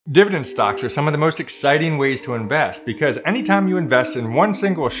Dividend stocks are some of the most exciting ways to invest because anytime you invest in one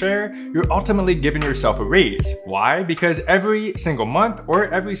single share, you're ultimately giving yourself a raise. Why? Because every single month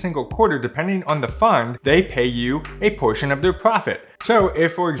or every single quarter, depending on the fund, they pay you a portion of their profit. So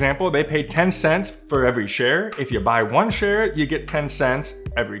if, for example, they pay 10 cents for every share, if you buy one share, you get 10 cents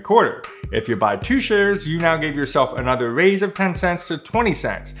every quarter. If you buy two shares, you now gave yourself another raise of 10 cents to 20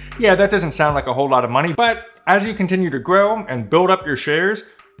 cents. Yeah, that doesn't sound like a whole lot of money, but as you continue to grow and build up your shares,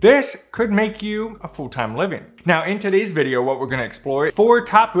 this could make you a full-time living. Now, in today's video, what we're gonna explore 4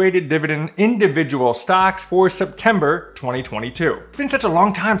 top-rated dividend individual stocks for September 2022. It's been such a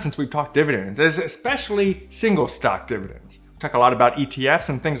long time since we've talked dividends, especially single stock dividends. We talk a lot about ETFs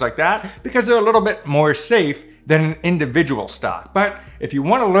and things like that because they're a little bit more safe than an individual stock. But if you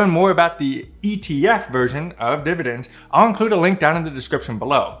want to learn more about the ETF version of dividends, I'll include a link down in the description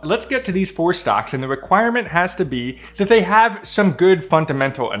below. Let's get to these 4 stocks, and the requirement has to be that they have some good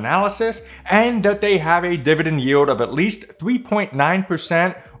fundamental analysis and that they have a dividend yield of at least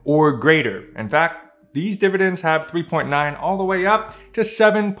 3.9% or greater. In fact, these dividends have 3.9 all the way up to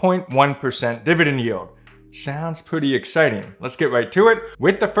 7.1% dividend yield. Sounds pretty exciting. Let's get right to it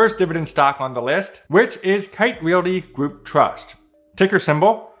with the first dividend stock on the list, which is Kite Realty Group Trust. Ticker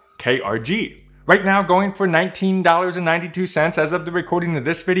symbol KRG. Right now going for $19.92 as of the recording of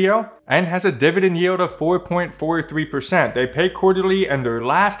this video, and has a dividend yield of 4.43%. They pay quarterly, and their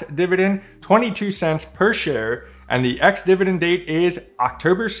last dividend 22 cents per share, and the ex-dividend date is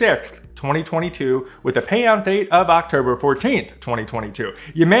October 6th, 2022, with a payout date of October 14th, 2022.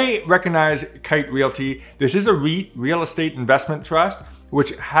 You may recognize Kite Realty. This is a REIT, real estate investment trust,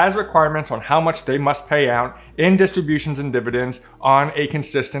 which has requirements on how much they must pay out in distributions and dividends on a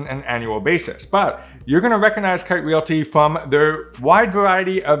consistent and annual basis. But you're gonna recognize Kite Realty from their wide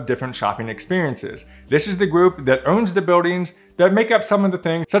variety of different shopping experiences. This is the group that owns the buildings that make up some of the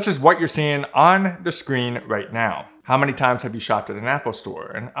things, such as what you're seeing on the screen right now. How many times have you shopped at an Apple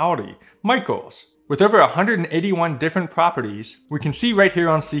store, an Aldi, Michael's? With over 181 different properties, we can see right here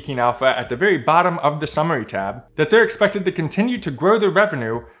on Seeking Alpha at the very bottom of the summary tab that they're expected to continue to grow their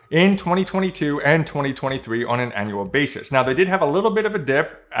revenue in 2022 and 2023 on an annual basis. Now, they did have a little bit of a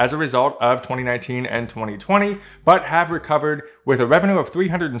dip as a result of 2019 and 2020, but have recovered with a revenue of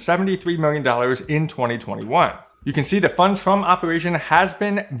 $373 million in 2021. You can see the funds from operation has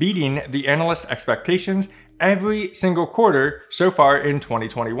been beating the analyst expectations every single quarter so far in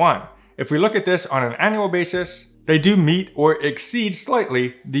 2021. If we look at this on an annual basis, they do meet or exceed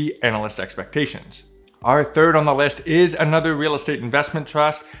slightly the analyst expectations. Our third on the list is another real estate investment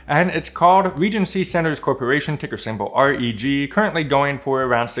trust, and it's called Regency Centers Corporation, ticker symbol REG, currently going for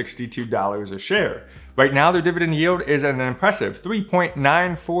around $62 a share. Right now, their dividend yield is an impressive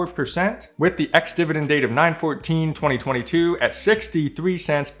 3.94%, with the ex-dividend date of 9/14/2022 at 63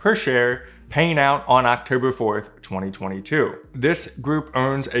 cents per share, paying out on October 4th, 2022. This group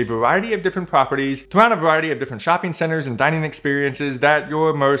owns a variety of different properties throughout a variety of different shopping centers and dining experiences that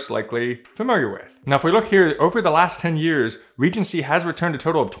you're most likely familiar with. Now, if we look here, over the last 10 years, Regency has returned a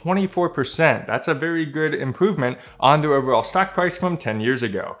total of 24%. That's a very good improvement on their overall stock price from 10 years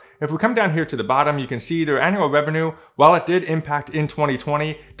ago. If we come down here to the bottom, you can see their annual revenue, while it did impact in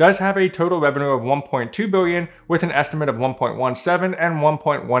 2020, does have a total revenue of $1.2 billion with an estimate of 1.17 and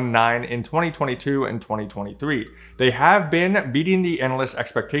 1.19 in 2022 and 2023. They have been beating the analyst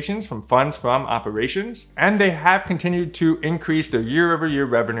expectations from funds from operations, and they have continued to increase their year-over-year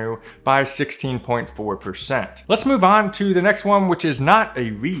revenue by 16.4%. Let's move on to the next one, which is not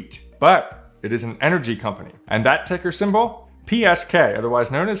a REIT, but it is an energy company. And that ticker symbol? PSK,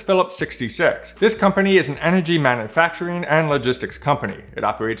 otherwise known as Phillips 66. This company is an energy manufacturing and logistics company. It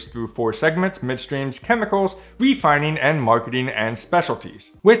operates through 4 segments: midstreams, chemicals, refining, and marketing and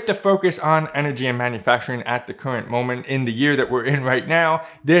specialties. With the focus on energy and manufacturing at the current moment in the year that we're in right now,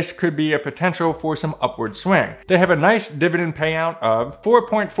 this could be a potential for some upward swing. They have a nice dividend payout of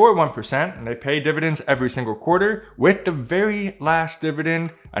 4.41%, and they pay dividends every single quarter, with the very last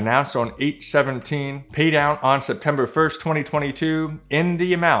dividend announced on 8/17, paid out on September 1st, 2022 in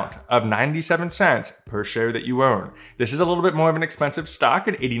the amount of 97 cents per share that you own. This is a little bit more of an expensive stock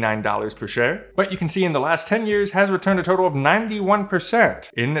at $89 per share, but you can see in the last 10 years has returned a total of 91%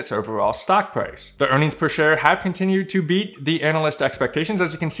 in its overall stock price. The earnings per share have continued to beat the analyst expectations,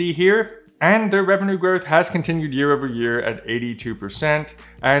 as you can see here, and their revenue growth has continued year over year at 82%,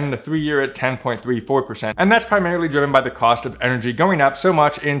 and the 3-year at 10.34%. And that's primarily driven by the cost of energy going up so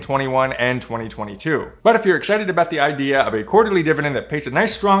much in 21 and 2022. But if you're excited about the idea of a quarterly dividend that pays a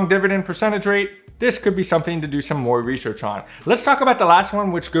nice strong dividend percentage rate, this could be something to do some more research on. Let's talk about the last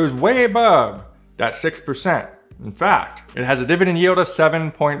one, which goes way above that 6%. In fact, it has a dividend yield of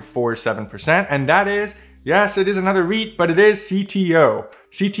 7.47%, and that is, yes, it is another REIT, but it is CTO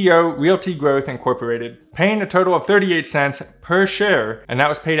Realty Growth Incorporated, paying a total of 38 cents per share, and that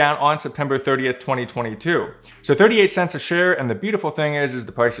was paid out on September 30th, 2022. So 38 cents a share, and the beautiful thing is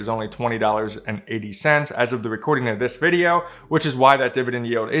the price is only $20.80 as of the recording of this video, which is why that dividend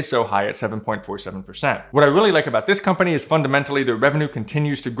yield is so high at 7.47%. What I really like about this company is fundamentally their revenue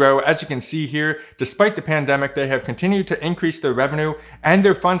continues to grow. As you can see here, despite the pandemic, they have continued to increase their revenue, and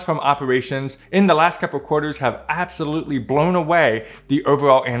their funds from operations in the last couple of quarters have absolutely blown away the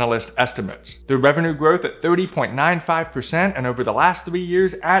overall analyst estimates. Their revenue growth at 30.95%, and over the last 3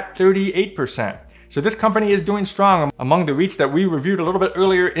 years at 38%. So this company is doing strong among the REITs that we reviewed a little bit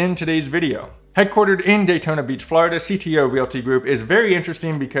earlier in today's video. Headquartered in Daytona Beach, Florida, CTO Realty Group is very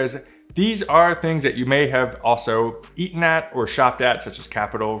interesting because these are things that you may have also eaten at or shopped at, such as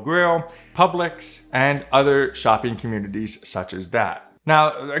Capitol Grill, Publix, and other shopping communities such as that.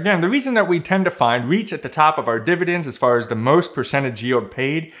 Now, again, the reason that we tend to find REITs at the top of our dividends as far as the most percentage yield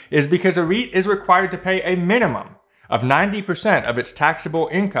paid is because a REIT is required to pay a minimum of 90% of its taxable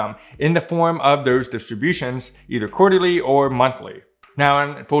income in the form of those distributions, either quarterly or monthly. Now,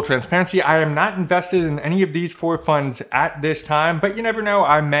 in full transparency, I am not invested in any of these 4 funds at this time, but you never know,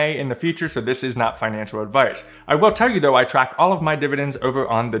 I may in the future, so this is not financial advice. I will tell you though, I track all of my dividends over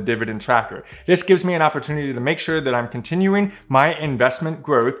on the Dividend Tracker. This gives me an opportunity to make sure that I'm continuing my investment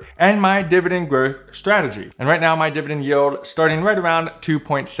growth and my dividend growth strategy. And right now, my dividend yield starting right around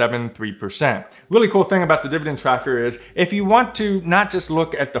 2.73%. Really cool thing about the Dividend Tracker is if you want to not just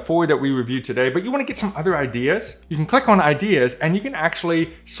look at the 4 that we reviewed today, but you want to get some other ideas, you can click on ideas and you can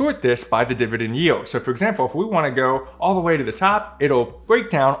actually sort this by the dividend yield. So for example, if we want to go all the way to the top, it'll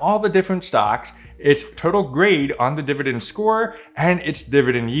break down all the different stocks, its total grade on the dividend score, and its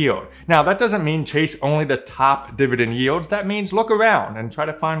dividend yield. Now, that doesn't mean chase only the top dividend yields. That means look around and try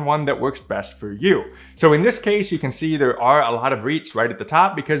to find one that works best for you. So in this case, you can see there are a lot of REITs right at the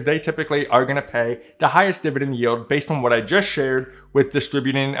top because they typically are going to pay the highest dividend yield based on what I just shared with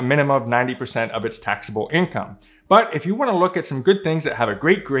distributing a minimum of 90% of its taxable income. But if you want to look at some good things that have a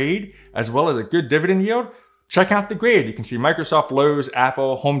great grade as well as a good dividend yield, check out the grade. You can see Microsoft, Lowe's,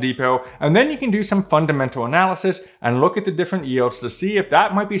 Apple, Home Depot, and then you can do some fundamental analysis and look at the different yields to see if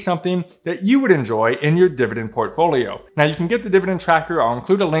that might be something that you would enjoy in your dividend portfolio. Now, you can get the Dividend Tracker. I'll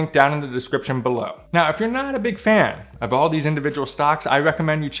include a link down in the description below. Now, if you're not a big fan of all these individual stocks, I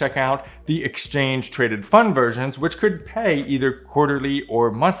recommend you check out the exchange traded fund versions, which could pay either quarterly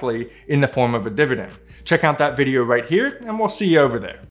or monthly in the form of a dividend. Check out that video right here, and we'll see you over there.